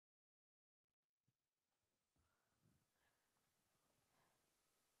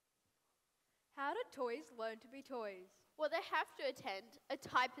How do toys learn to be toys? Well, they have to attend a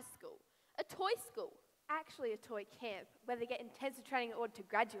type of school, a toy school. Actually a toy camp where they get intensive training in order to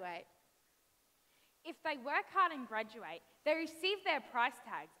graduate. If they work hard and graduate, they receive their price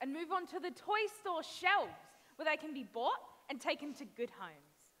tags and move on to the toy store shelves where they can be bought and taken to good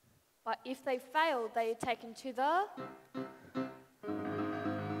homes. But if they fail, they are taken to the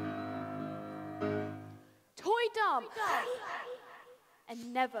toy dump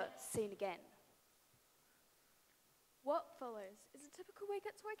and never seen again. What follows is a typical week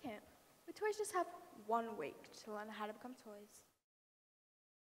at toy camp, where toys just have 1 week to learn how to become toys.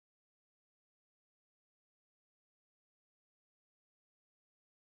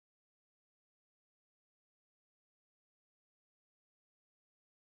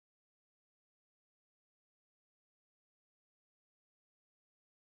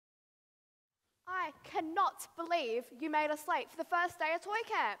 I cannot believe you made us late for the first day of toy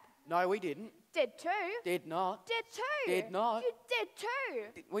camp. No, we didn't. Did too. Did not. Did too. Did not. You did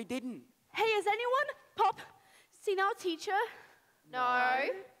too. We didn't. Hey, has anyone, Pop, seen our teacher? No.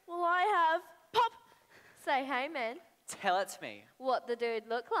 Well, I have. Pop, say hey, man. Tell it to me. What the dude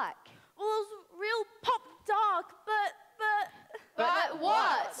look like? Well, it was real pop dark, But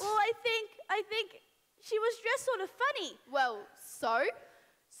what? Well, I think she was dressed sort of funny. Well, so?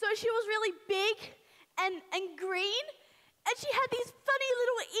 So she was really big and green, and she had these funny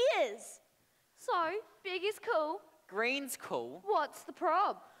little ears. So, big is cool. Green's cool. What's the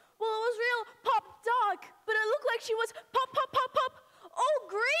prob? Well, it was real pop dark, but it looked like she was pop, pop, pop, pop, all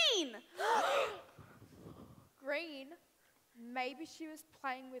green. Green? Maybe she was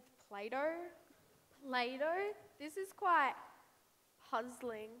playing with Play-Doh? Play-Doh? This is quite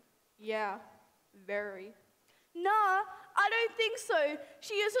puzzling. Yeah, very. Nah, I don't think so.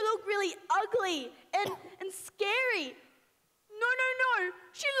 She used to look really ugly and scary. No.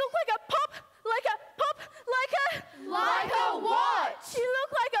 She looked like a pop, like a... Like a what? She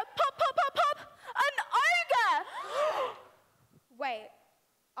looked like a pop, an ogre. Wait,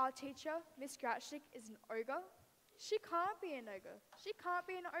 our teacher, Miss Gratchik, is an ogre? She can't be an ogre. She can't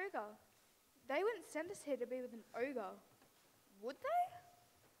be an ogre. They wouldn't send us here to be with an ogre, would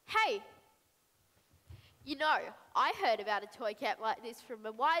they? Hey, you know, I heard about a toy camp like this from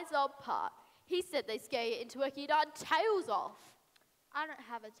a wise old part. He said they scare you into working your darn tails off. I don't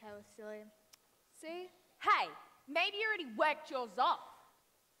have a tail, silly. See? Hey, maybe you already worked yours off.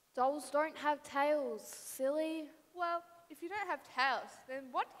 Dolls don't have tails, silly. Well, if you don't have tails,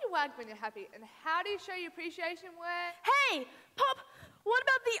 then what do you wag when you're happy? And how do you show your appreciation where? Hey, Pop, what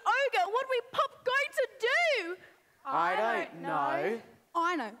about the ogre? What are we, Pop, going to do? I don't know.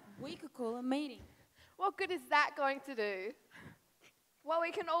 I know. We could call a meeting. What good is that going to do? Well,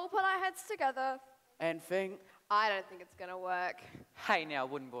 we can all put our heads together. And think. I don't think it's going to work. Hey now,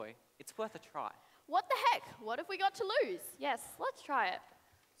 wooden boy. It's worth a try. What the heck? What have we got to lose? Yes, let's try it.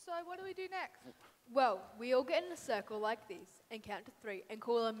 So what do we do next? Well, we all get in a circle like this and count to 3 and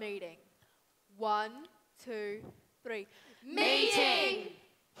call a meeting. 1, 2, 3. Meeting!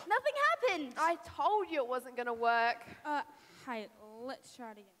 Nothing happened. I told you it wasn't going to work. Hey, let's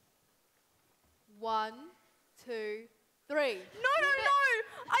try it again. 1, 2, 3. No,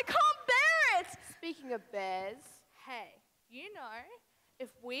 I can't bear it. Speaking of bears, hey, you know, if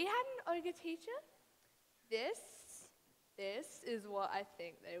we had an ogre teacher, this is what I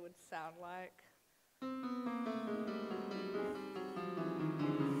think they would sound like.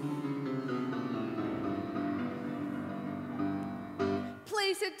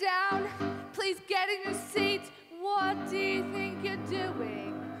 Please sit down. Please get in your seats. What do you think you're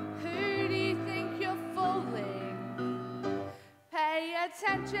doing? Who do you think you're fooling? Pay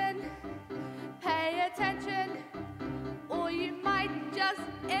attention, or you might just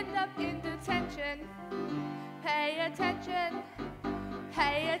end up in detention. Pay attention,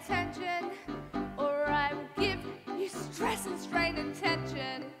 or I will give you stress and strain and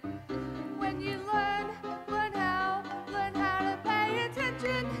tension. When you learn how to pay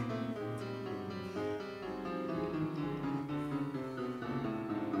attention.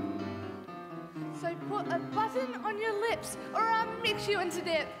 So put a button on your lips, or I'll mix you into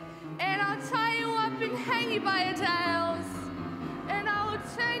dip. And I'll tie you up and hang you by your tails. And I will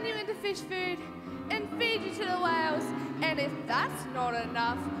turn you into fish food and feed you to the whales. And if that's not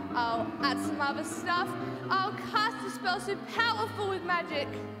enough, I'll add some other stuff. I'll cast a spell so powerful with magic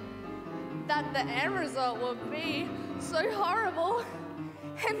that the end result will be so horrible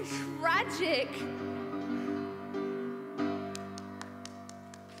and tragic.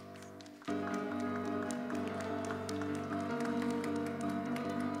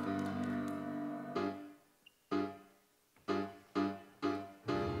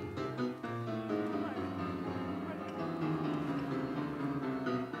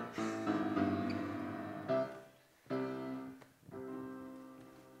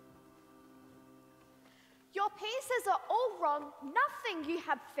 pieces are all wrong. Nothing you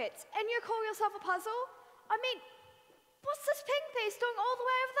have fits. And you call yourself a puzzle? I mean, what's this pink piece doing all the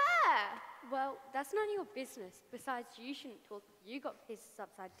way over there? Well, that's none of your business. Besides, you shouldn't talk. You got pieces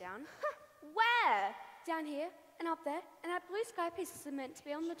upside down. Where? Down here and up there. And that blue sky pieces are meant to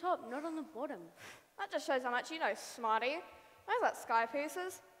be on the top, not on the bottom. That just shows how much you know, smarty. Those aren't sky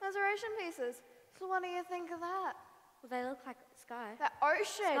pieces. Those are ocean pieces. So what do you think of that? Well, they look like sky. That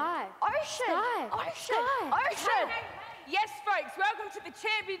ocean. Sky. Ocean. Sky. Ocean. Sky. Ocean. Yes, folks, welcome to the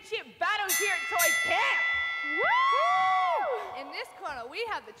championship battles here at Toy Camp. In this corner, we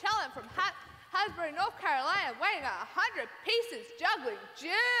have the talent from Hasbro, North Carolina, weighing 100 pieces, juggling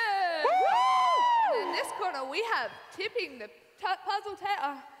Jim. And in this corner, we have tipping the puzzle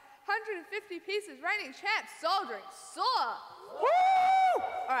 150 pieces, reigning champ, soldering Saw.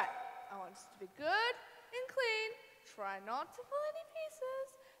 All right, I want this to be good and clean. Try not to pull any pieces.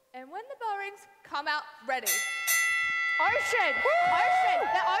 And when the bell rings, come out ready. Ocean. Ocean.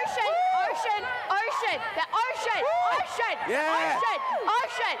 The ocean. Ocean. Ocean. The ocean. Ocean. Yeah. Ocean.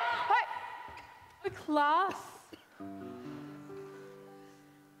 Ocean. Class,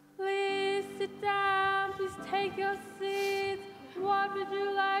 please sit down, please take your seats. What would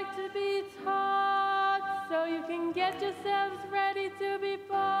you like to be taught so you can get yourselves ready to be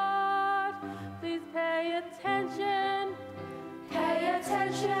bought? Please pay attention, pay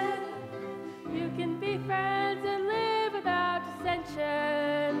attention. You can be friends and live without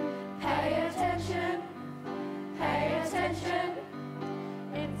dissension. Pay attention, pay attention.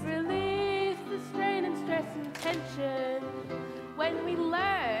 It's release the strain and stress and tension. When we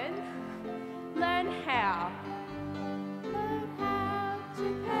learn how. Learn how to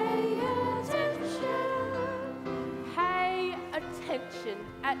pay attention. Pay attention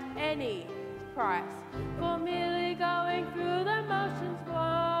at any price. For merely going through the motions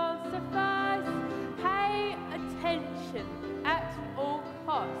won't suffice. Pay attention at all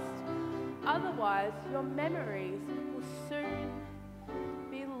cost. Otherwise, your memories will soon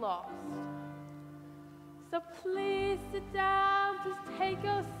be lost. So please sit down, please take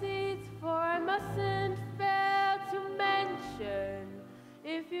your seats, for I mustn't fail to mention,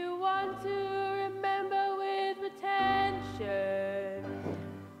 if you want to remember with retention.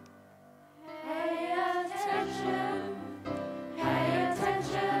 Pay attention, pay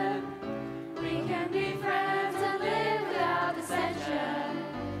attention. We can be friends and live without dissension.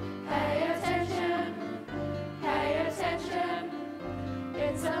 Pay attention, pay attention.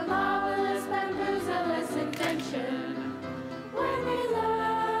 It's a marvelous bamboozleless invention. When we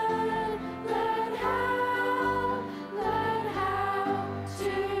learn how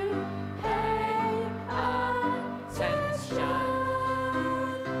to pay attention.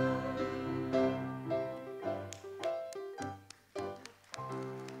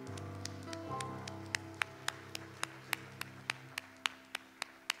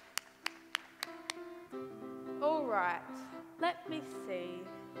 All right, let me see.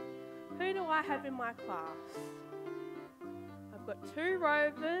 Who do I have in my class? I've got 2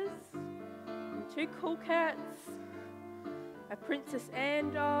 rovers, and 2 cool cats, a Princess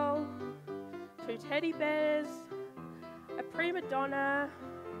Anne doll, 2 teddy bears, a prima donna,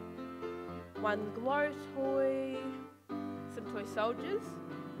 1 glow toy, some toy soldiers,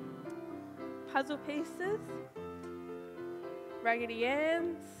 puzzle pieces, Raggedy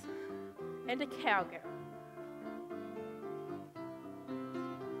Anns, and a cowgirl.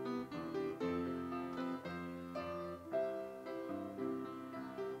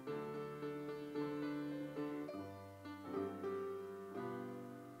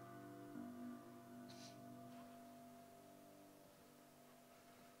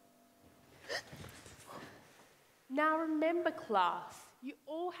 Now remember, class, you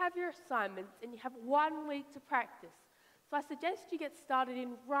all have your assignments and you have 1 week to practice. So I suggest you get started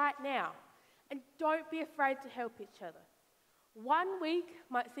in right now. And don't be afraid to help each other. 1 week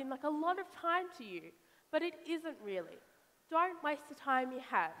might seem like a lot of time to you, but it isn't really. Don't waste the time you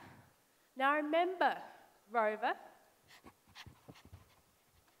have. Now remember, Rover,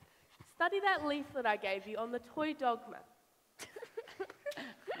 study that leaflet I gave you on the toy dogma.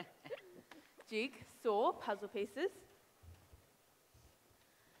 Jig, saw, puzzle pieces.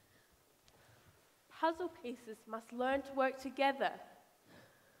 Puzzle pieces must learn to work together.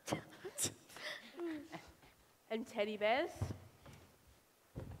 And teddy bears.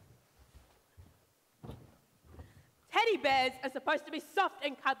 Teddy bears are supposed to be soft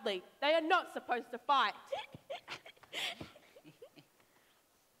and cuddly. They are not supposed to fight.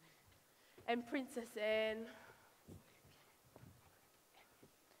 And Princess Anne.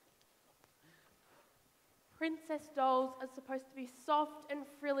 Princess dolls are supposed to be soft and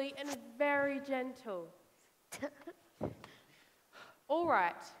frilly and very gentle. All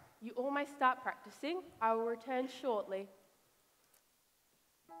right, you all may start practicing. I will return shortly.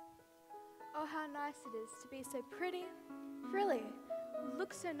 Oh, how nice it is to be so pretty, frilly,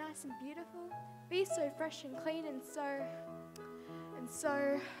 look so nice and beautiful, be so fresh and clean and so...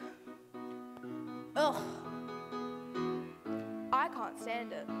 Ugh. I can't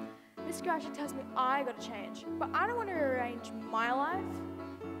stand it. Miss Scratchy tells me I gotta change, but I don't want to rearrange my life.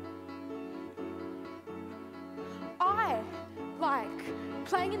 I like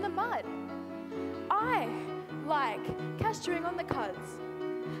playing in the mud. I like castering on the cuds.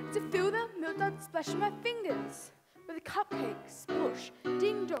 To feel the milk dud splash on my fingers. With a cupcake splush,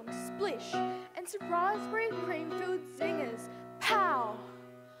 ding dong splish, and some raspberry cream filled zingers. Pow!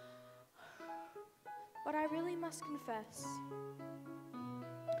 But I really must confess,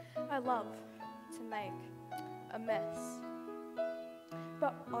 I love to make a mess.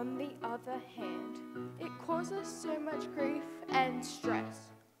 But on the other hand, it causes so much grief and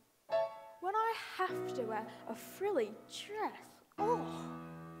stress. When I have to wear a frilly dress, oh,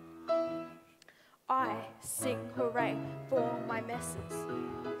 I sing hooray for my messes.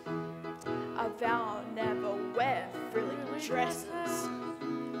 I vow I'll never wear frilly dresses.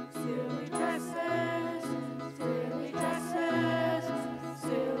 Silly dresses, silly dresses,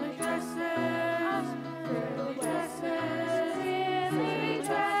 silly dresses, frilly dresses, silly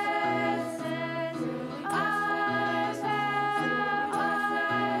dresses. I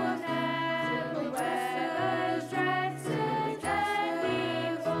will never wear those dresses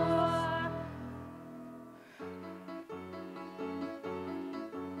anymore.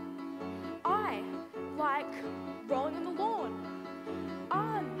 I like rolling on the lawn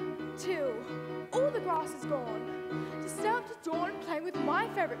until all the grass is gone, to stay up to dawn playing with my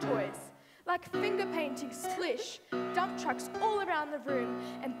favourite toys, like finger painting slish, dump trucks all around the room,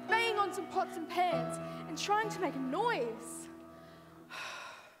 and banging on some pots and pans, and trying to make a noise.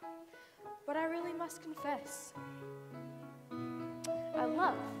 But I really must confess, I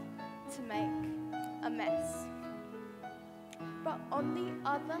love to make a mess. But on the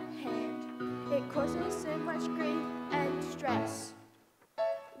other hand, it causes me so much grief and stress.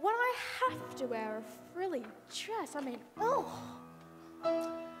 When I have to wear a frilly dress,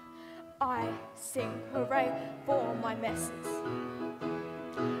 I sing hooray for my messes.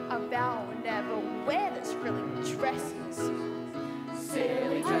 I vow I'll never wear those frilly dresses.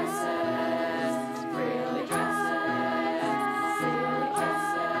 Silly dresses, frilly dresses, silly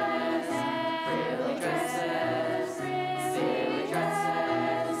dresses, frilly dresses, silly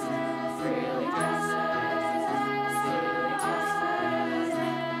dresses, frilly dresses, silly dresses,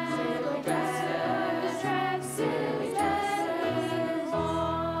 silly dresses, silly dresses,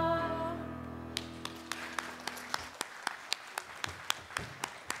 more.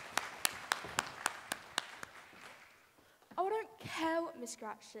 Oh, I don't care what Miss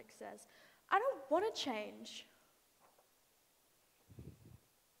Scratchstick says. I don't want to change.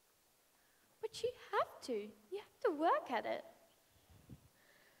 But you have to. You have to work at it.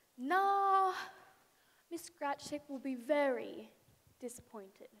 Nah, Miss Scratchstick will be very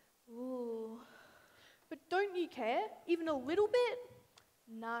disappointed. Ooh. But don't you care? Even a little bit?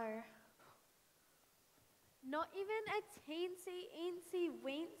 No. Not even a teensy,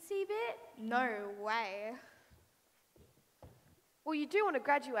 weensy bit? No way. Well, you do want to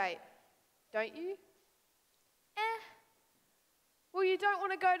graduate, don't you? Well, you don't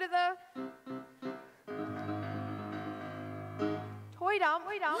want to go to the toy dump,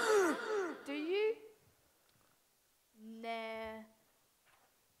 do you? Nah.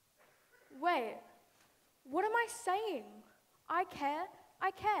 Wait, what am I saying? I care.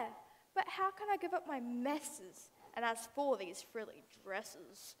 But how can I give up my messes? And as for these frilly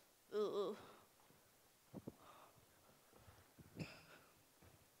dresses, ugh.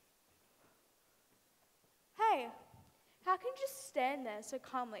 Hey, how can you just stand there so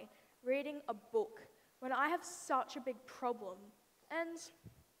calmly reading a book when I have such a big problem? And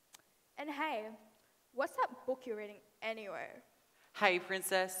hey, what's that book you're reading anyway? Hey,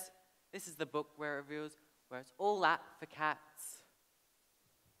 princess. This is the book where it reveals where it's all at for cats.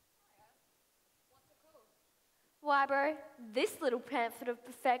 Why, bro, this little pamphlet of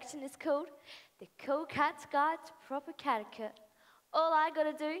perfection is called The Cool Cat's Guide to Proper Catechet. All I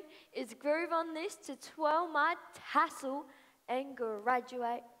gotta do is groove on this to twirl my tassel and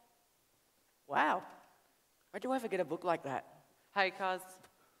graduate. Wow. Where'd you ever get a book like that? Hey, cuz,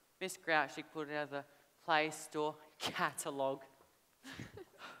 Miss Grouch, she put it out of the Play Store catalogue.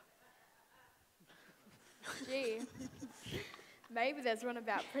 Gee, maybe there's one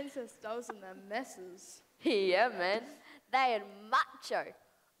about princess dolls and their messes. Yeah, man, they are macho.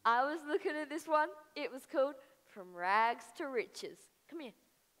 I was looking at this one. It was called From Rags to Riches. Come here.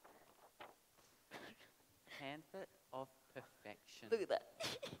 Pamphlet of Perfection. Look at that.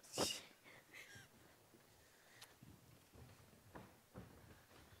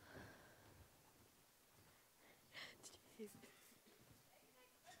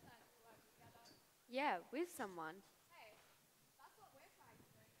 Yeah, with someone.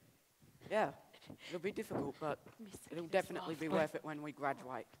 Yeah, it'll be difficult, but it'll definitely be worth it when we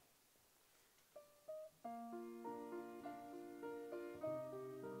graduate.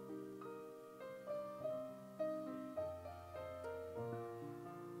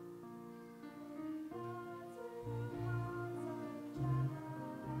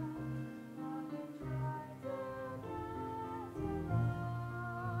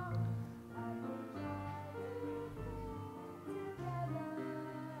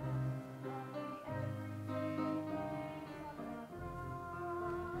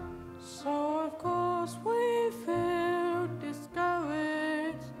 So of course we feel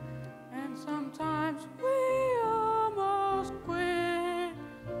discouraged, and sometimes we almost quit,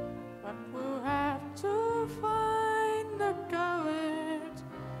 but we'll have to find the courage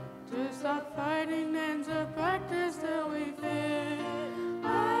to stop fighting and to practice till we fit.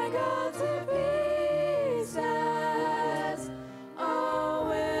 I go to pieces, oh,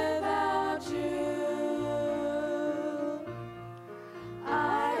 without you.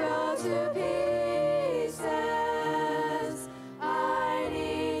 I go to pieces, I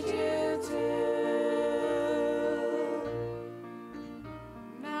need you too.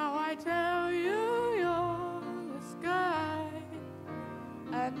 Now I tell you you're the sky,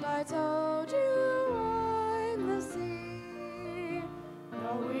 and I told you I'm the sea.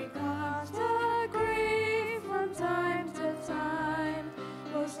 No, we can't agree from time to time,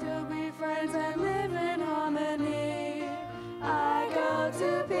 we'll still be friends and live in harmony. I go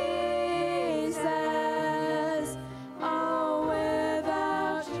to pieces, oh,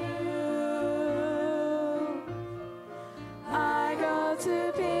 without you. I go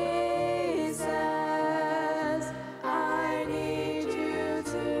to pieces, I need you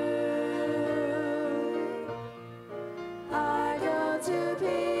too. I go to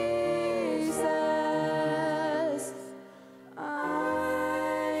pieces,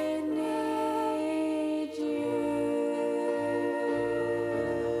 I need you.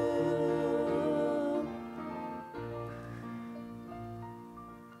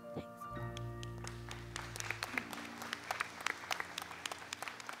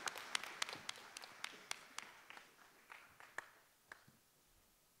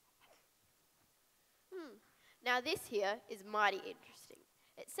 Now this here is mighty interesting.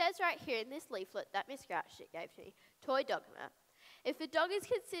 It says right here in this leaflet that Miss Grouchshit gave to me, Toy Dogma. If a dog is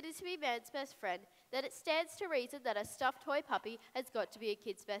considered to be man's best friend, then it stands to reason that a stuffed toy puppy has got to be a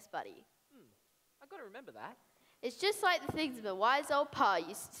kid's best buddy. I've got to remember that. It's just like the things my wise old pa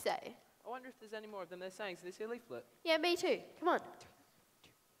used to say. I wonder if there's any more of them they're saying in this here leaflet. Yeah, me too. Come on.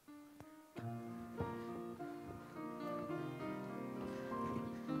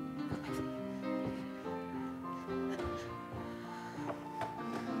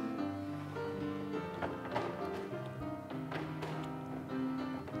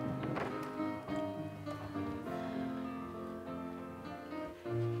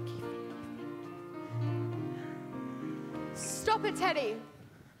 Stop it, Teddy.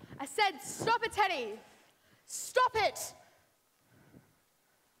 I said stop it, Teddy. Stop it.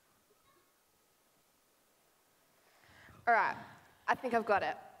 All right, I think I've got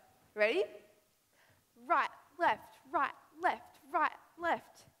it. Ready? Right, left, right, left, right,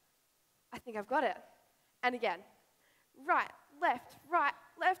 left. I think I've got it. And again. Right, left,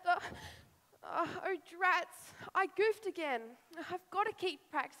 left. Oh, drats. I goofed again. I've got to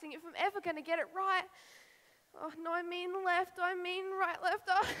keep practicing if I'm ever going to get it right. Oh, no, I mean left, I mean right, left.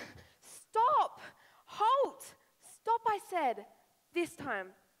 Oh. Stop! Halt! Stop, I said. This time,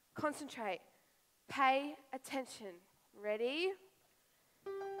 concentrate. Pay attention. Ready?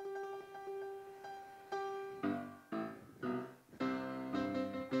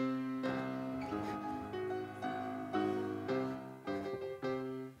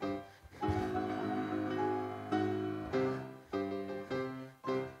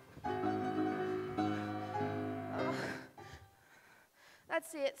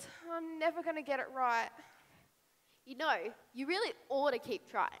 That's it. I'm never going to get it right. You know, you really ought to keep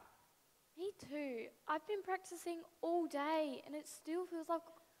trying. Me too. I've been practicing all day and it still feels like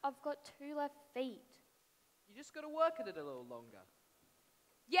I've got 2 left feet. You just got to work at it a little longer.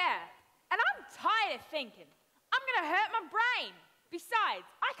 Yeah, and I'm tired of thinking. I'm going to hurt my brain. Besides,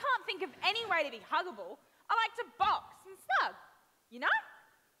 I can't think of any way to be huggable. I like to box and snug, you know?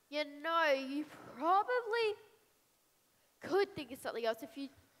 you know, you probably could think of something else if you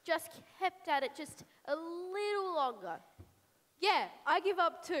just kept at it just a little longer. Yeah, I give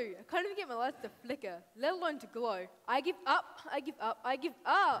up too. I can't even get my lights to flicker, let alone to glow. I give up, I give up, I give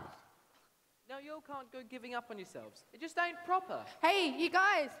up. No, you all can't go giving up on yourselves. It just ain't proper. Hey, you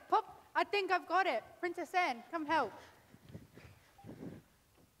guys, Pop, I think I've got it. Princess Anne, come help.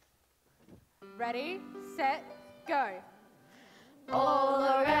 Ready, set, go. All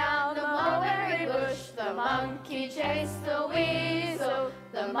around the mulberry bush, the monkey chased the weasel.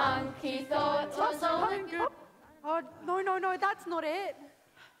 The monkey thought it was only good. Oh, no, that's not it.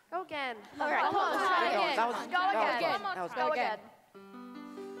 Go again. All right, come on, try again. Go again.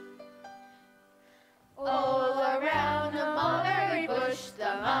 All around the mulberry bush,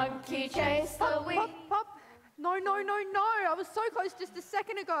 the monkey chased the weasel. Pop. No. I was so close just a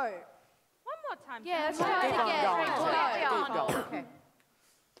second ago. One more time. Yeah, let's Keep try it on again. going. Keep going. Okay.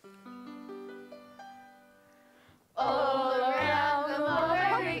 All around the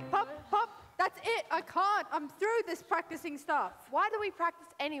mulberry. Pop. That's it. I can't. I'm through this practicing stuff. Why do we practice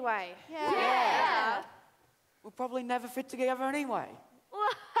anyway? Yeah. We'll probably never fit together anyway.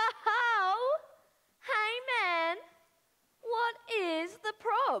 Wow! Hey man, what is the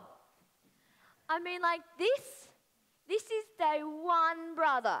prob? I mean, like this is day one,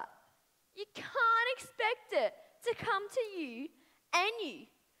 brother. You can't expect it to come to you and you,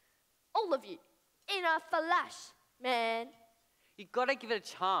 all of you, in a flash, man. You gotta give it a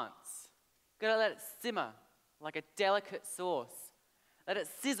chance. Gotta let it simmer like a delicate sauce. Let it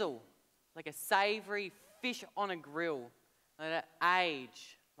sizzle like a savory fish on a grill. Let it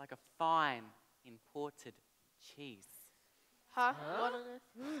age like a fine imported cheese. Huh? What on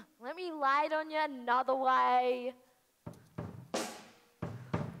earth? Let me lay it on you another way.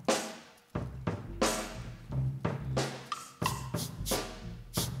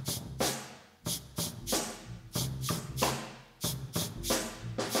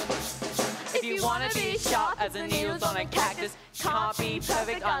 If you wanna be sharp as the needles on a cactus, can't be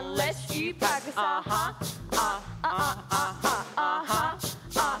perfect unless you practice.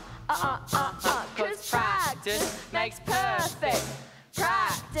 Cause practice makes perfect.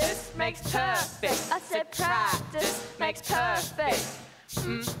 Practice makes perfect. I said practice makes perfect.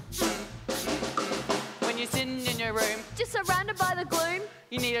 When you're sitting in your room, Just surrounded by the gloom,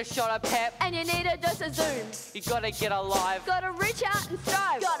 you need a shot of pep. and you need a dose of zoom. You gotta get alive. Gotta reach out and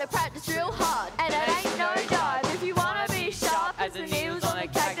strive. Gotta practice real hard. And it ain't no dive. If you wanna be sharp as the needles on a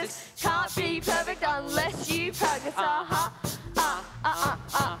cactus, can't be perfect unless you practice. Cause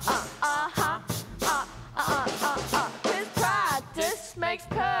practice makes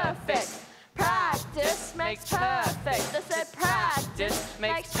perfect. Practice makes perfect. I said practice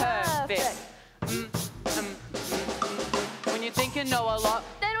makes perfect. When you think you know a lot,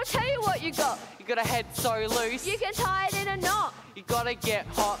 Then I'll tell you what you got. you got a head so loose. You can tie it in a knot. You gotta get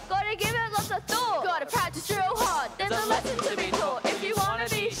hot. Gotta give it lots of thought. Gotta practice real hard. There's a lesson to be taught. If you wanna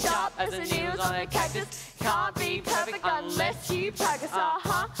be sharp as the needles on a cactus, can't be perfect unless you practice.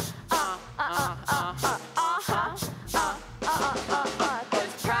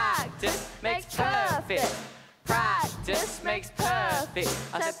 Cause practice makes perfect. Practice makes perfect.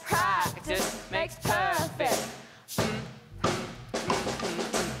 I said practice makes perfect.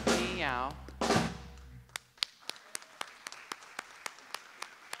 Meow.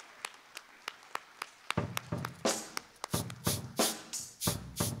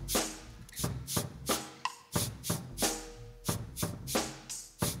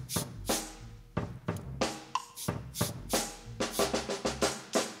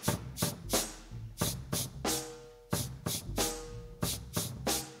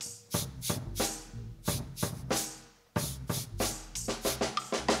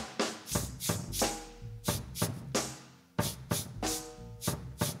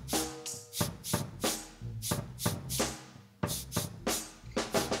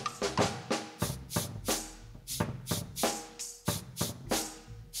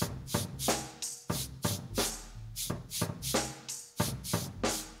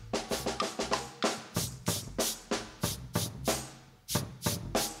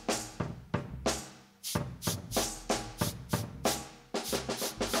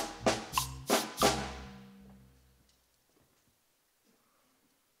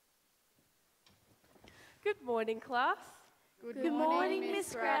 Good morning, class. Good morning,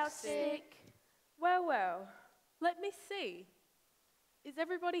 Miss Grouchstick. Well, let me see. Is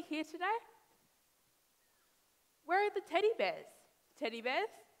everybody here today? Where are the teddy bears? Teddy bears?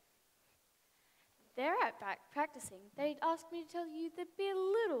 They're out back practicing. They'd asked me to tell you they'd be a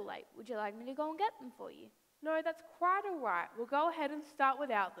little late. Would you like me to go and get them for you? No, that's quite all right. We'll go ahead and start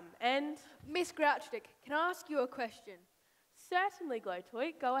without them. And Miss Grouchstick, can I ask you a question? certainly,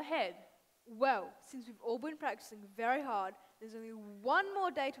 Glowtoy, go ahead. Well, since we've all been practicing very hard, there's only one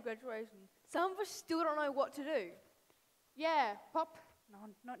more day to graduation. Some of us still don't know what to do. Yeah, Pop. No,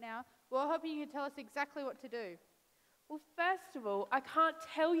 not now. We're hoping you can tell us exactly what to do. Well, first of all, I can't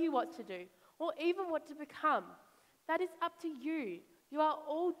tell you what to do or even what to become. That is up to you. You are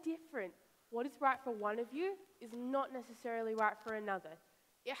all different. What is right for one of you is not necessarily right for another.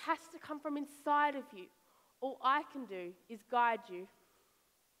 It has to come from inside of you. All I can do is guide you.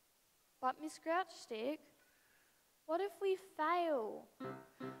 But Miss Grouchstick, what if we fail?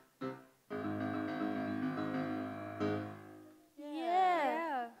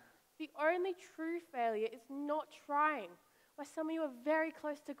 Yeah. The only true failure is not trying. Why some of you are very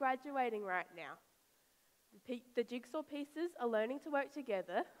close to graduating right now. The jigsaw pieces are learning to work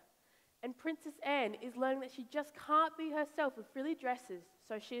together, and Princess Anne is learning that she just can't be herself with frilly dresses,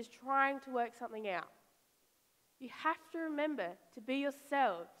 so she is trying to work something out. You have to remember to be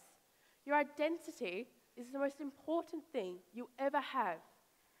yourselves. Your identity is the most important thing you ever have.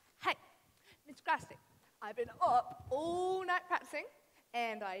 Hey, Miss Grouchstick, I've been up all night practicing,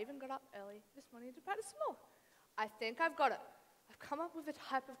 and I even got up early this morning to practice more. I think I've got it. I've come up with a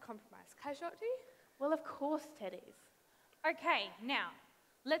type of compromise. Can I show it to you? Well, of course, Teddies. Okay, now,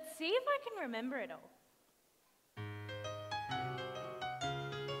 let's see if I can remember it all.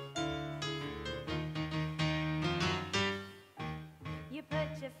 You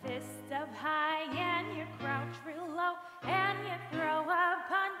put your fist up high and you crouch real low, and you throw a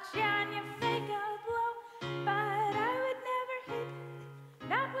punch and you fake a blow. But I would never hit,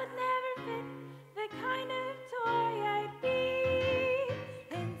 that would never fit the kind of toy I'd be.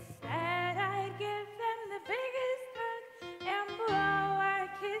 Instead, I'd give them the biggest hug and blow a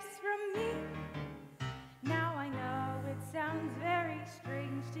kiss from me. Now I know it sounds very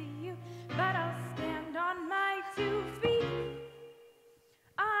strange to you, but I'll stand on my 2 feet.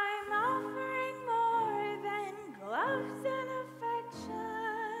 I'm offering more than gloves and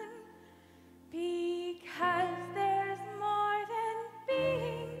affection, because there's more than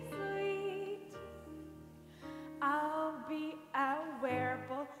being sweet. I'll be a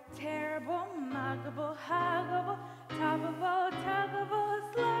wearable, terrible, muggable, huggable, toppable, tuggable,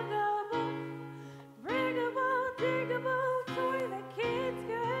 sluggable, riggable, diggable toy the kids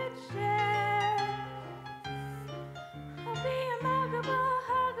could share. I'll be a muggable,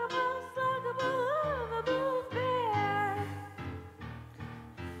 huggable, sluggable, lovable bear.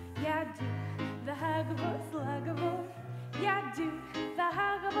 Yeah, do the huggable, sluggable. Yeah, do the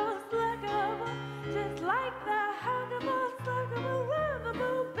huggable, sluggable, just like the huggable, sluggable,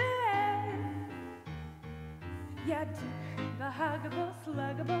 lovable bear. Yeah, do the huggable,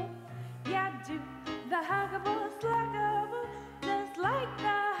 sluggable. Yeah, do the huggable, sluggable, just like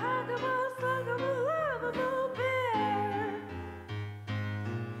the huggable, sluggable, lovable bear.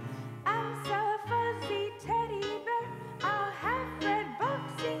 I'm so fuzzy teddy bear, I'll have red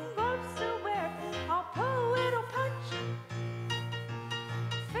boxing gloves to wear. I'll pull a little punch,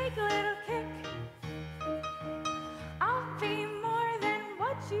 fake a little kick. I'll be more than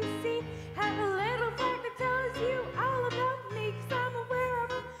what you see, have a little flag that tells you all about me. 'Cause I'm a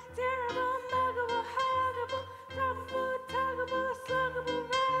wearable, terrible, muggable, huggable, toppable, tuggable, sluggable,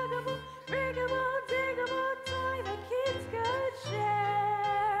 ruggable, riggable, diggable toy the kids could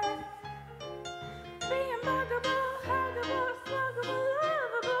share. Be a muggable, huggable, sluggable,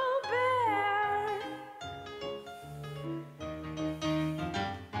 lovable bear.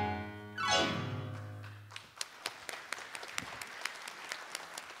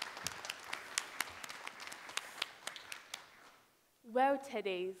 Well,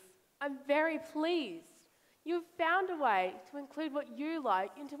 Teddies, I'm very pleased. You've found a way to include what you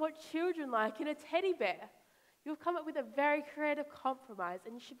like into what children like in a teddy bear. You've come up with a very creative compromise,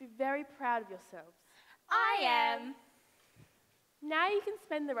 and you should be very proud of yourselves. I am. Now you can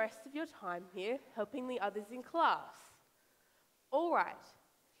spend the rest of your time here helping the others in class. All right,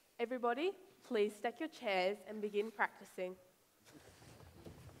 everybody, please stack your chairs and begin practicing.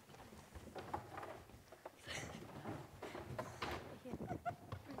 Put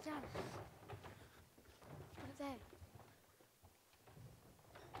it down. Put it there.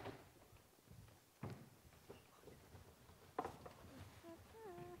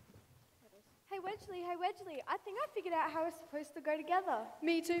 Hey Wedgley, I think I figured out how we're supposed to go together.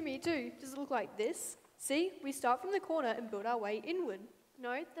 Me too, me too. Does it look like this? See, we start from the corner and build our way inward.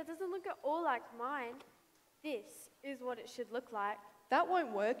 No, that doesn't look at all like mine. This is what it should look like. That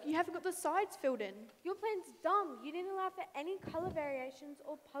won't work. You haven't got the sides filled in. Your plan's dumb. You didn't allow for any color variations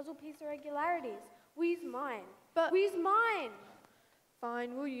or puzzle piece irregularities. We's mine. But- We's mine.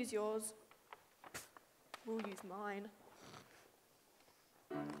 Fine, we'll use yours. We'll use mine.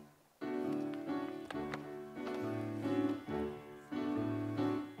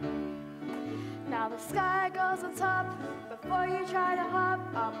 Now the sky goes on top before you try to hop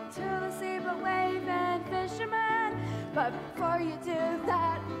up to the sea, but wave and fisherman. But before you do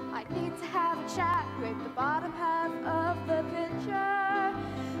that, I need to have a chat with the bottom half of the picture.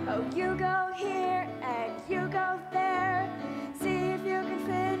 Oh, you go here and you go there. See if you can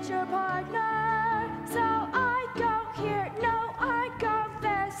fit your partner. So I go here, no, I go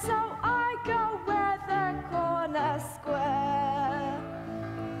there. So I go where the corner square.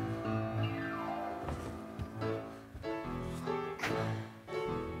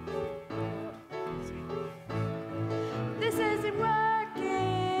 This isn't working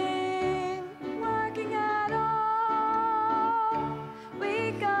at all.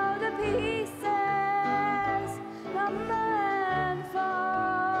 We go to pieces, number and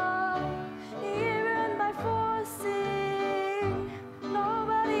fall. Even by forcing,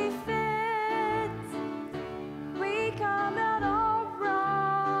 nobody fits. We come out all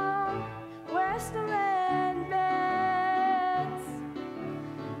wrong, Western bits.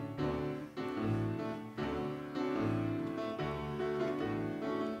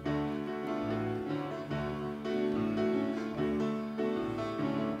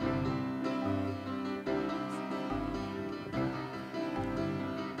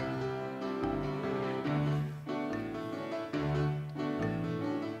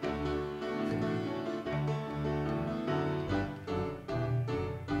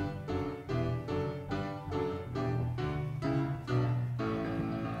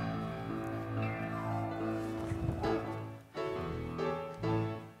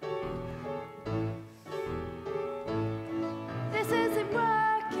 This isn't working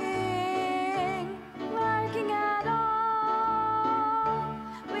at all.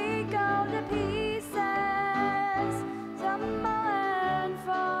 We go to pieces, tumble and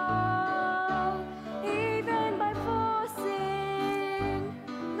fall. Even by forcing,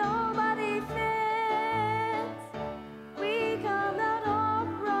 nobody fits. We come out all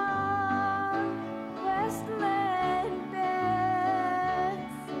wrong, Westland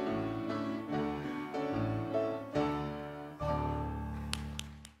bits.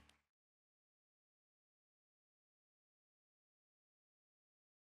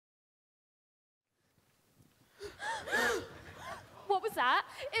 What was that?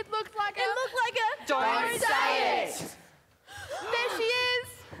 It looked like a... Don't say it! There she is!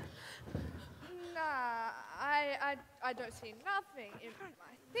 Nah, I don't see nothing. I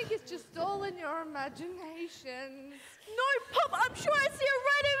think it's just all in your imagination. No, Pop, I'm sure I see her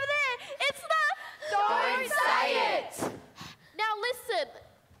right over there. It's the... Don't say it! Now listen.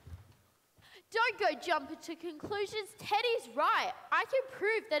 Don't go jumping to conclusions. Teddy's right. I can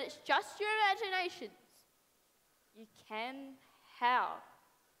prove that it's just your imaginations. You can? How?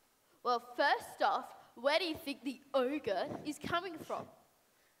 Well, first off, where do you think the ogre is coming from?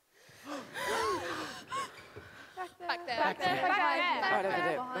 Back there. Right over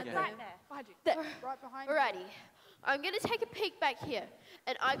there. Behind Okay. there. Behind you. There. Right behind you. Alrighty. I'm going to take a peek back here,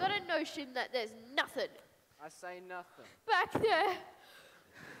 and I got a notion that there's nothing I say nothing. back there.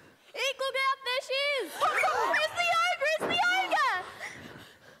 Eek, look out, there she is! It's the ogre! It's the ogre!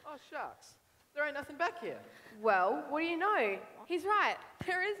 Oh, shucks. There ain't nothing back here. Well, what do you know? He's right.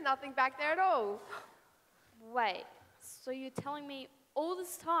 There is nothing back there at all. Wait, so you're telling me all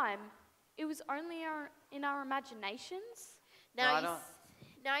this time it was only in our imaginations? Now, No,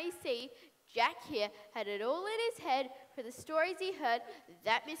 now you see, Jack here had it all in his head for the stories he heard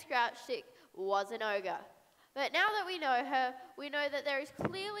that Miss Grouchstick was an ogre. But now that we know her, we know that there is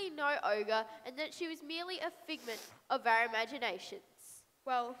clearly no ogre and that she was merely a figment of our imaginations.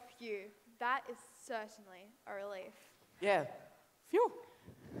 Well, phew. That is certainly a relief. Yeah. Phew.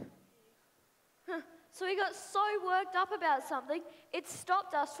 So we got so worked up about something, it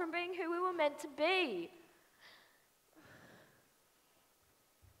stopped us from being who we were meant to be.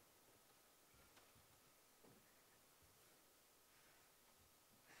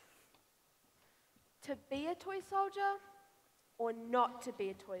 To be a toy soldier or not to be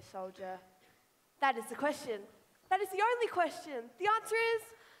a toy soldier? That is the question. That is the only question. The answer is,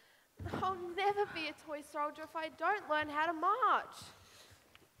 I'll never be a toy soldier if I don't learn how to march.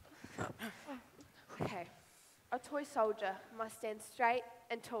 Okay, a toy soldier must stand straight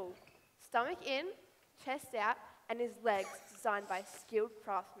and tall, stomach in, chest out, and his legs, designed by skilled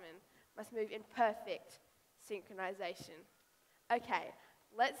craftsmen, must move in perfect synchronization. Okay,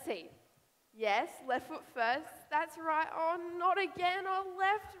 let's see. Yes, left foot first. That's right. Oh, not again. Oh,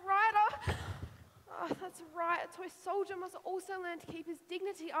 left, right. Oh, Oh, that's right. A toy soldier must also learn to keep his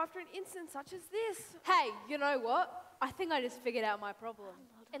dignity after an incident such as this. Hey, you know what? I think I just figured out my problem.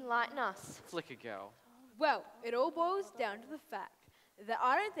 Enlighten us. Flicker girl. Well, it all boils down to the fact that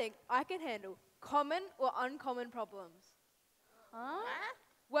I don't think I can handle common or uncommon problems. Huh?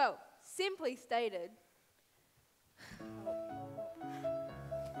 Well, simply stated,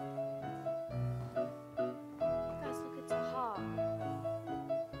 Guys, look, it's a heart.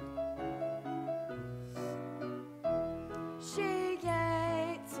 She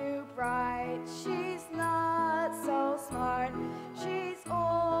ain't too bright, she's not so smart. She's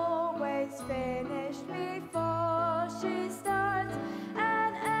always finished before she starts.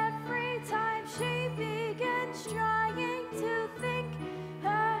 And every time she begins trying to think,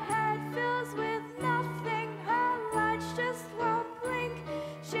 her head fills with nothing, her lights just won't blink.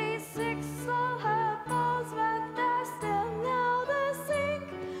 She's sick, so her balls, but they're still out of sync.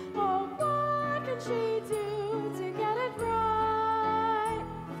 Oh, what can she do to get it right?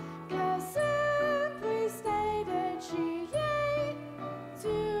 'Cause simply stated, she ain't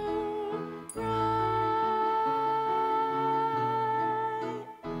too bright.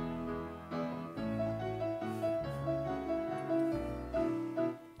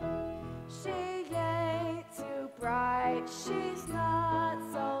 She ain't too bright, she's not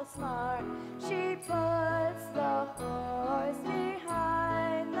so smart. She puts the horse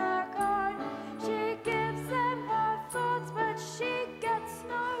behind the cart. She gives them her thoughts, but she gets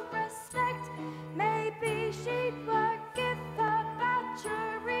no respect. Maybe she'd work if her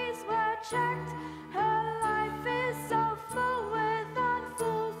batteries were checked. Her life is so full with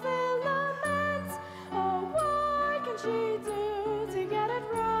unfulfillments. Oh, what can she do to get it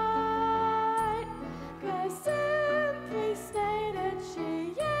right? 'Cause simply stated, she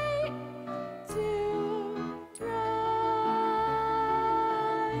ain't too bright.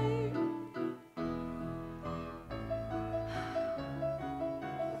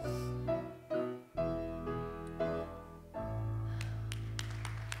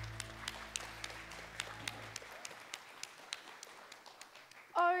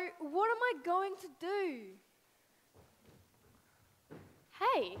 oh, what am I going to do?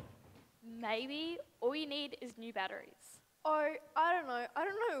 Hey, maybe all you need is new batteries. Oh, I don't know. I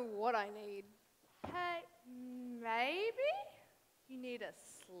don't know what I need. Hey, maybe you need a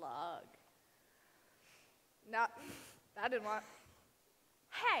slug. Nah, that didn't work.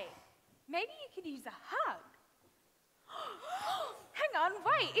 Hey, maybe you could use a hug. Hang on,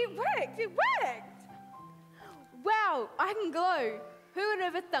 wait, it worked, it worked. Wow, I can glow. Who would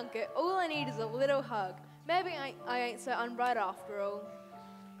ever thunk it? All I need is a little hug. Maybe I ain't so unbright after all.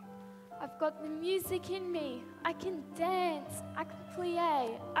 I've got the music in me. I can dance. I can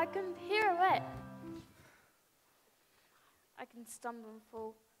plie. I can pirouette. I can stumble and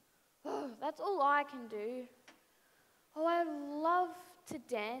fall. Oh, that's all I can do. Oh, I love to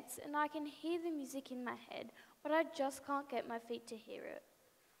dance and I can hear the music in my head, but I just can't get my feet to hear it.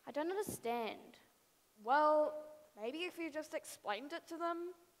 I don't understand. Well, maybe if you just explained it to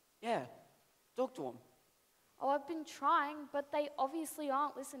them. Yeah, talk to them. Oh, I've been trying, but they obviously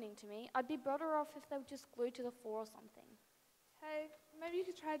aren't listening to me. I'd be better off if they were just glued to the floor or something. Hey, maybe you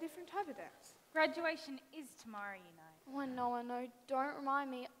could try a different type of dance. Graduation is tomorrow, you know. Oh, I know, I know. Don't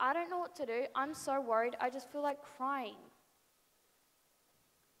remind me. I don't know what to do. I'm so worried. I just feel like crying.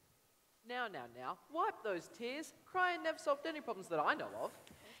 Now. Wipe those tears. Crying never solved any problems that I know of.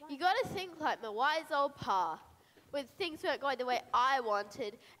 You gotta think like my wise old pa. When things weren't going the way I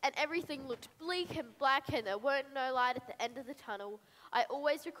wanted and everything looked bleak and black and there weren't no light at the end of the tunnel, I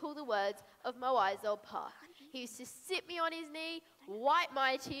always recall the words of my wise old pa. He used to sit me on his knee, wipe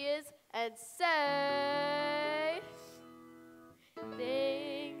my tears and say,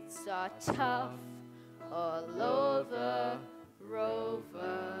 things are tough all over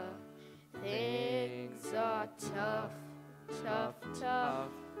Rover. Things are tough, tough, tough.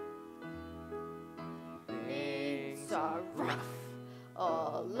 Things are rough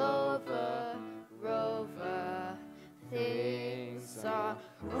all over Rover. Things are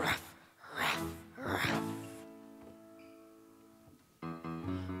rough, rough, rough.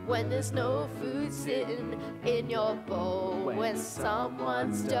 When there's no food sitting in your bowl, when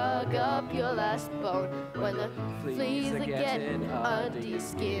someone's dug up your last bone, when the fleas are getting under your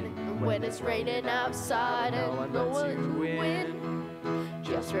skin, and when it's raining outside and no one win.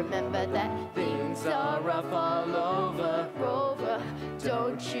 Just remember that things are rough all over Rover.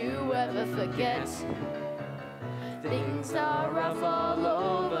 Don't you ever forget. Things are rough all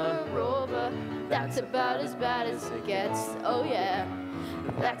over Rover. That's about as bad as it gets. Oh yeah.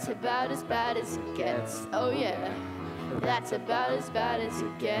 That's about as bad as it gets. Oh yeah. That's about as bad as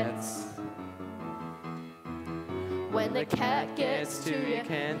it gets. when the cat gets to you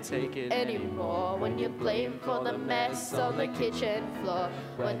can't take it anymore. When you're blamed for the mess on the kitchen floor.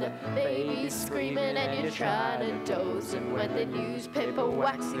 When the baby's screaming and you're trying to doze. And when the newspaper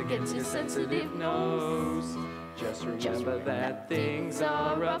whacks against your sensitive nose. Just remember that things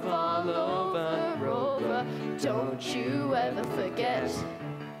are rough all over, Rover. Don't you ever forget.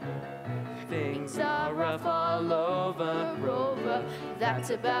 Things are rough all over, Rover. That's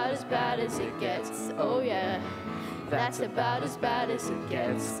about as bad as it gets. Oh yeah. That's about as bad as it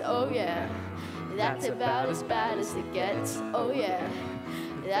gets. Oh yeah. That's about as bad as it gets. Oh yeah.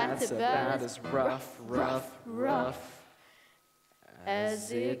 That's about as rough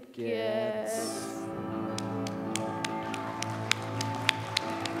as it gets.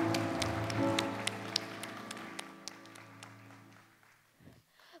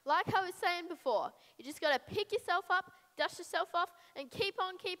 Like I was saying before, you just got to pick yourself up, dust yourself off, and keep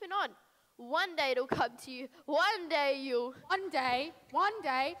on keeping on. One day it'll come to you. One day you'll... One day,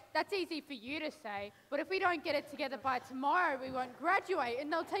 that's easy for you to say. But if we don't get it together by tomorrow, we won't graduate and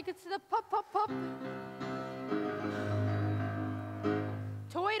they'll take us to the pop.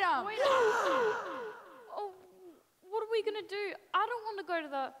 Toy dump. Oh, what are we going to do? I don't want to go to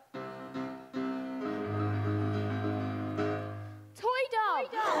the... Toy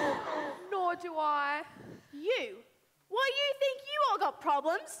dump. Nor do I. You? Why, you think you all got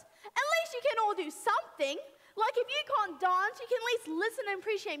problems? At least you can all do something. Like if you can't dance, you can at least listen and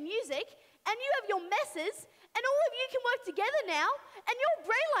appreciate music. And you have your messes, and all of you can work together now. And your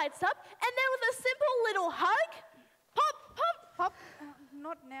brain lights up, and then with a simple little hug, pop.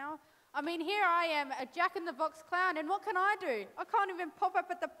 Not now. I mean, here I am, a Jack-in-the-Box clown, and what can I do? I can't even pop up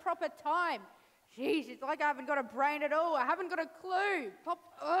at the proper time. Jeez, it's like I haven't got a brain at all. I haven't got a clue. Pop.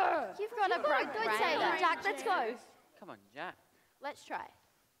 Ugh. You've got a brain. Don't say that. Jack, let's go. Come on, Jack. Let's try.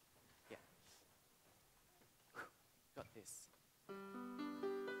 Yeah. Got this.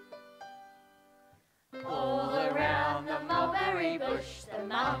 All around the mulberry bush, the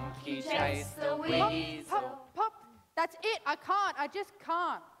monkey chased the weasel. Pop. That's it. I can't. I just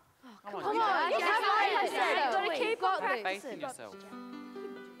can't. Come on, Jack. Jack. You've got to keep on Have faith practicing. in yourself.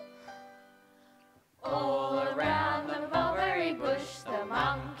 All around the mulberry bush, the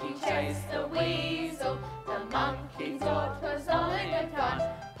monkey chased the weasel. The monkey thought 'twas all in good fun.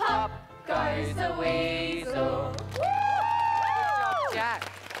 Pop goes the weasel. Good job, Jack.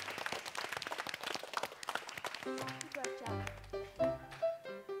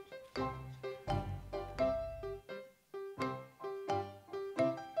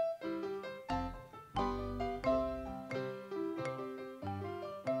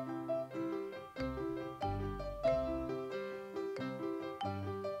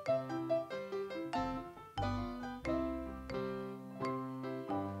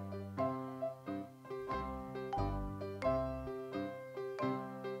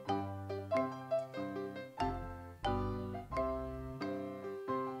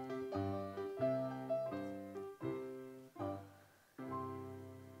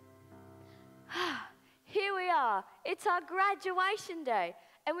 Here we are. It's our graduation day,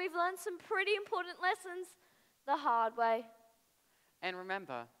 and we've learned some pretty important lessons the hard way. And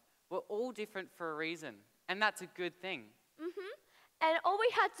remember, we're all different for a reason, and that's a good thing. And all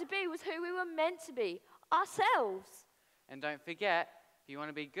we had to be was who we were meant to be, ourselves. And don't forget, if you want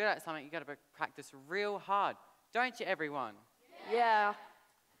to be good at something, you've got to practice real hard. Don't you, everyone? Yeah.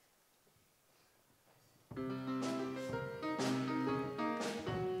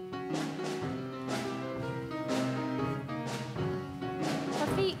 My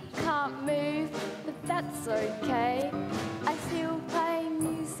feet can't move, but that's okay. I still play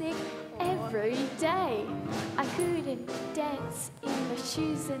music every day. I couldn't dance in my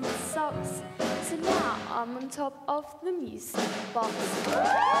shoes and socks, so now I'm on top of the music box.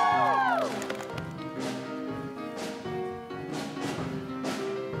 I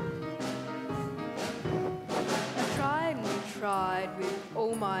tried with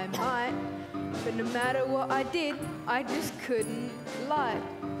all my might, but no matter what I did, I just couldn't light.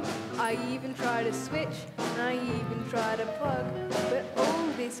 I even tried to switch, and I even tried to plug, but all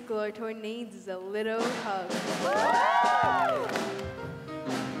this glow toy needs is a little hug.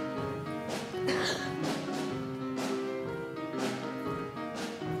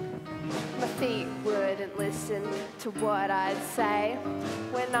 My feet wouldn't listen to what I'd say.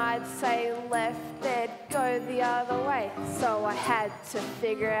 When I'd say left, they'd go the other way. So I had to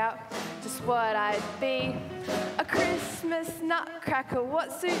figure out just what I'd be. A Christmas nutcracker,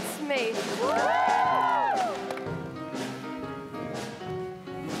 what suits me?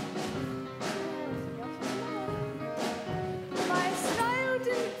 My style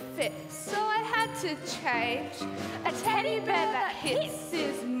didn't fit, so I had to change. A teddy bear that hits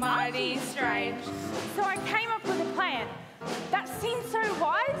is mighty strange. So I came up with a plan. That seemed so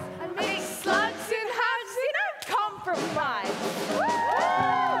wise. I mix slugs and hugs in a compromise.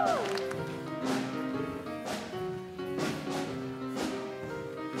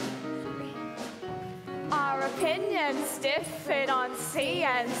 Our opinions differed on sea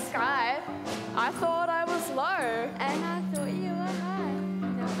and sky. I thought I was low, And I thought you were high.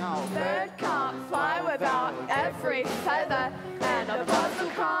 no bird can't fly without every feather, and a puzzle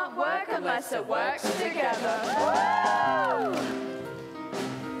can't work unless it works together.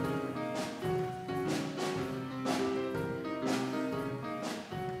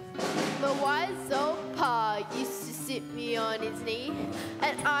 My wise old pa used to sit me on his knee,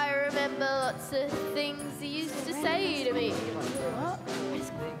 and I remember lots of things he used to say to me.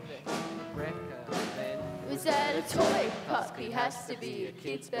 Was that a toy puppy has to be a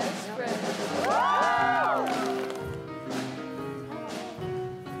kid's best friend?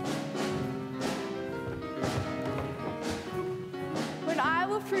 When I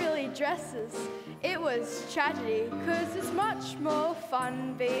wore frilly dresses, it was tragedy, 'cause it's much more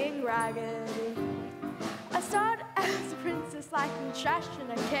fun being raggedy. I started as a princess like trash in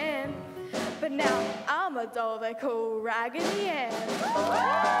a can, but now I'm a doll they call Raggedy Ann.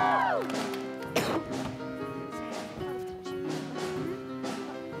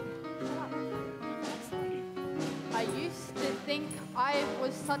 I used to think I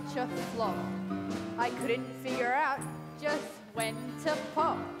was such a flop. I couldn't figure out just when to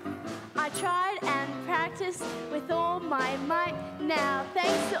pop. I tried and practiced with all my might. Now,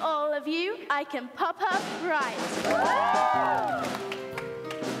 thanks to all of you, I can pop up right.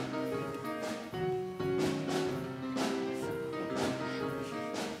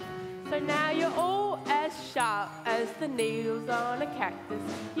 So now you're all as sharp as the needles on a cactus.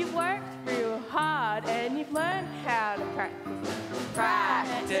 You've worked real hard and you've learned how to practice.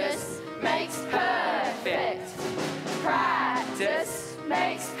 Practice makes perfect. Practice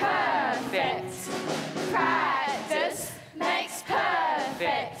makes perfect. Practice makes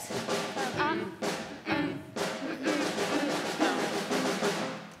perfect.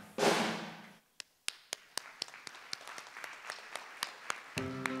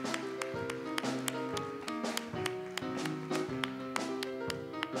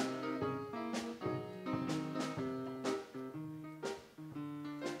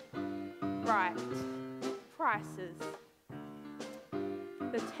 Right, prices.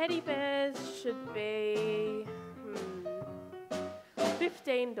 The teddy bears should be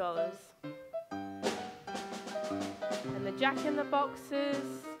 $15. And the Jack in the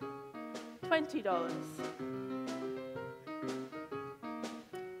Boxes, $20.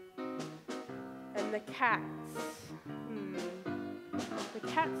 And the cats, the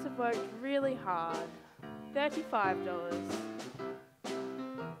cats have worked really hard, $35.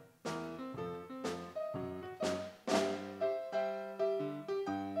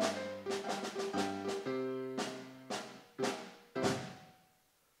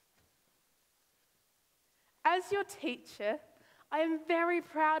 As your teacher, I am very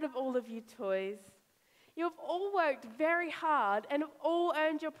proud of all of you toys. You have all worked very hard and have all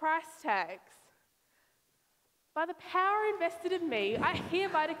earned your price tags. By the power invested in me, I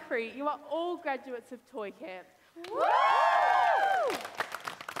hereby decree you are all graduates of Toy Camp. Woo!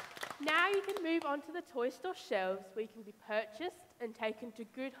 Now you can move on to the toy store shelves where you can be purchased and taken to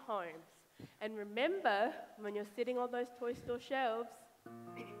good homes. And remember, when you're sitting on those toy store shelves,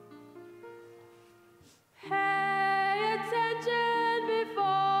 pay attention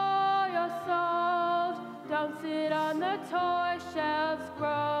before you're sold. Don't sit on the toy shelves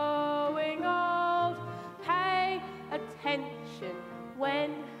growing old. Pay attention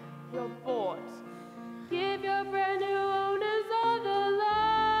when you're bought. Give your brand new owners all the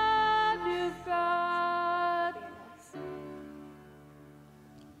love you've got.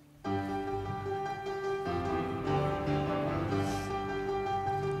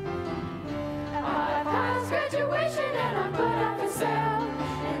 I passed graduation and I'm put up for sale.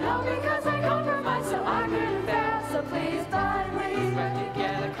 And all because I compromised so I couldn't fail. So please buy me. Work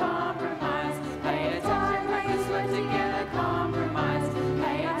together, compromise. Pay attention, practice, work together, compromise.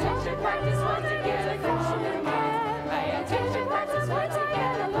 Pay attention, practice, work together, compromise. Pay attention, practice, work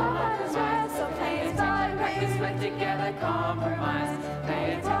together, love others right. So please buy me. Practice, work together, compromise. Pay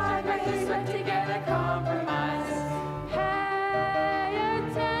attention, practice, work together, compromise. Pay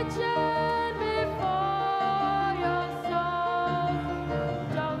attention before you're sold.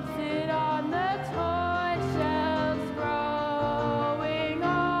 Don't sit on the toy shelves growing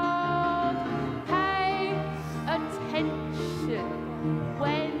old. Pay attention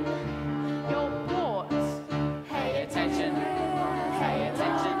when you're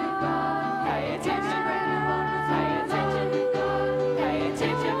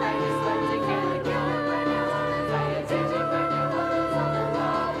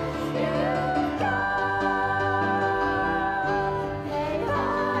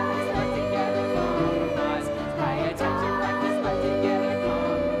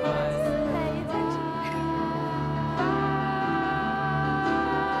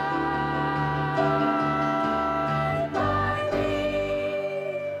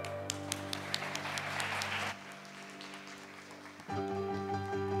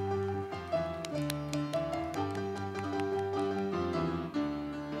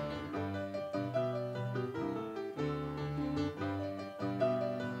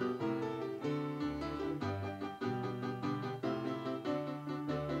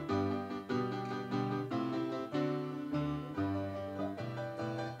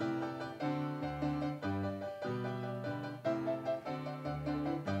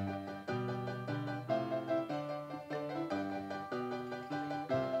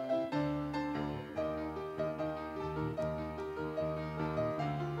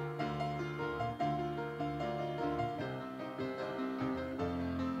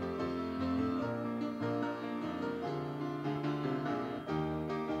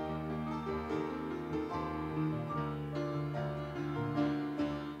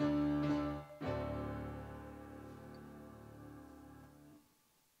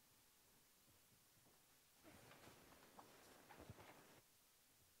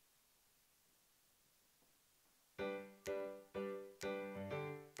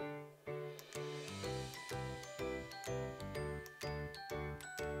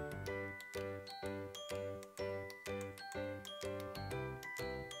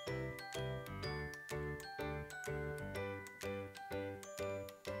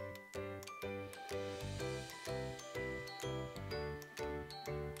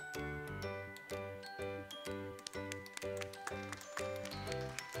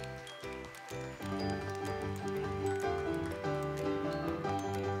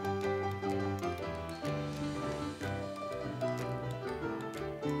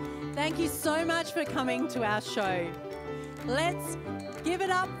Thank you so much for coming to our show. Let's give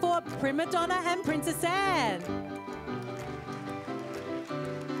it up for Prima Donna and Princess Anne.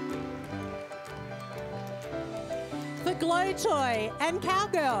 For Glow Toy and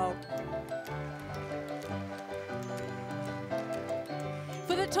Cowgirl.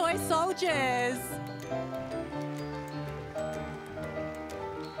 For the Toy Soldiers.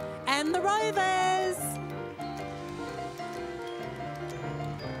 And the Rovers.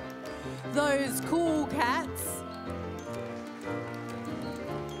 Those cool cats.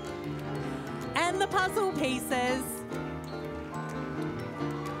 And the puzzle pieces.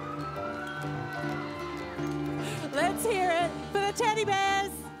 Let's hear it for the teddy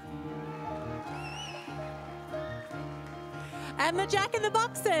bears. And the Jack in the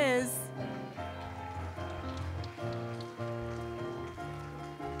Boxes.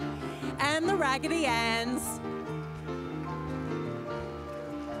 And the Raggedy Anns.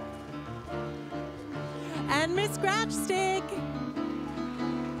 And Miss Grouch Stick.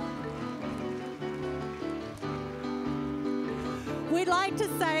 We'd like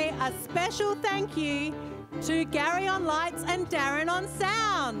to say a special thank you to Gary on lights and Darren on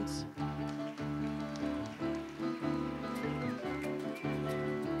sound.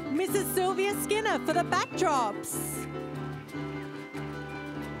 Mrs. Sylvia Skinner for the backdrops.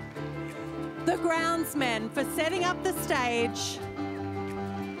 The groundsmen for setting up the stage.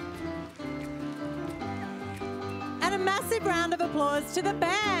 And a massive round of applause to the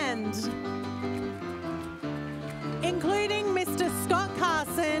band, including Mr. Scott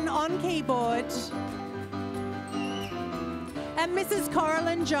Carson on keyboard and Mrs.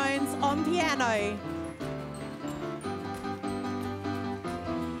 Coraline Jones on piano.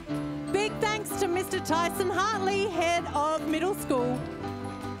 Big thanks to Mr. Tyson Hartley, head of middle school.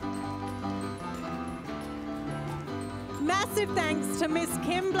 Massive thanks to Miss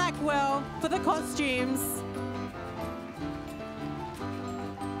Kim Blackwell for the costumes.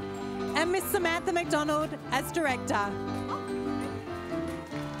 And Miss Samantha McDonald as director.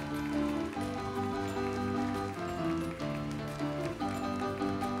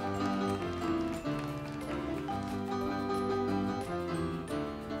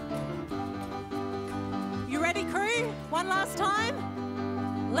 You ready, crew? One last time?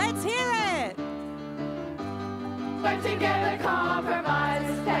 Let's hear it! Work together,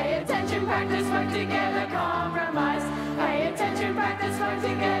 compromise. Pay attention, practice, work together, compromise. Pay attention, practice, work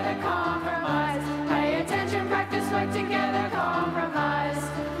together, compromise. Pay attention, practice, work together, compromise.